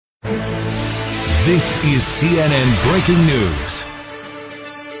This is CNN Breaking News.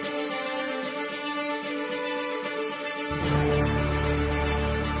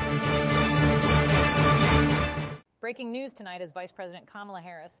 Breaking news tonight as Vice President Kamala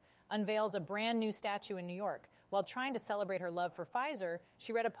Harris unveils a brand new statue in New York. While trying to celebrate her love for Pfizer,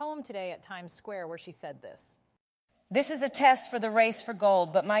 she read a poem today at Times Square where she said this. This is a test for the race for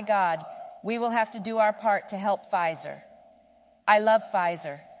gold, but my God, we will have to do our part to help Pfizer. I love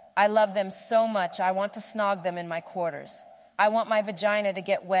Pfizer. I love them so much I want to snog them in my quarters. I want my vagina to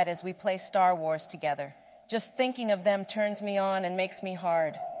get wet as we play Star Wars together. Just thinking of them turns me on and makes me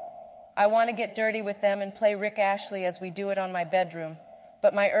hard. I want to get dirty with them and play Rick Ashley as we do it on my bedroom.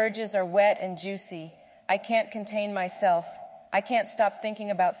 But my urges are wet and juicy. I can't contain myself. I can't stop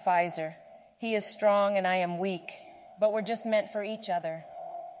thinking about Pfizer. He is strong and I am weak, but we're just meant for each other.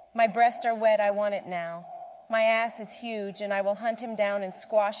 My breasts are wet, I want it now. My ass is huge and I will hunt him down and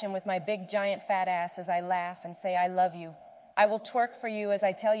squash him with my big giant fat ass as I laugh and say I love you. I will twerk for you as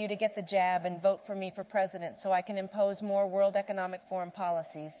I tell you to get the jab and vote for me for president so I can impose more World Economic Forum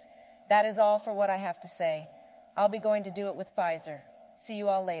policies. That is all for what I have to say. I'll be going to do it with Pfizer. See you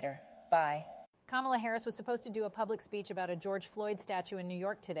all later. Bye. Kamala Harris was supposed to do a public speech about a George Floyd statue in New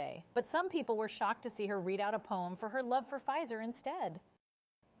York today, but some people were shocked to see her read out a poem for her love for Pfizer instead.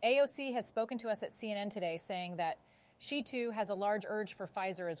 AOC has spoken to us at CNN today saying that she too has a large urge for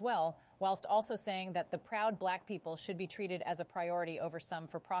Pfizer as well, whilst also saying that the proud black people should be treated as a priority over some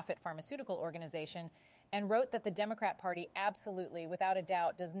for-profit pharmaceutical organization, and wrote that the Democrat Party absolutely, without a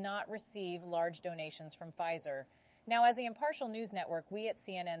doubt, does not receive large donations from Pfizer. Now, as the impartial news network, we at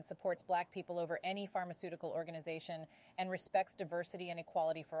CNN supports black people over any pharmaceutical organization and respects diversity and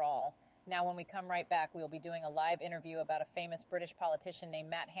equality for all. Now, when we come right back, we'll be doing a live interview about a famous British politician named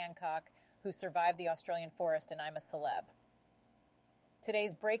Matt Hancock, who survived the Australian forest and I'm a Celeb.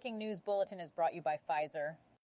 Today's breaking news bulletin is brought to you by Pfizer.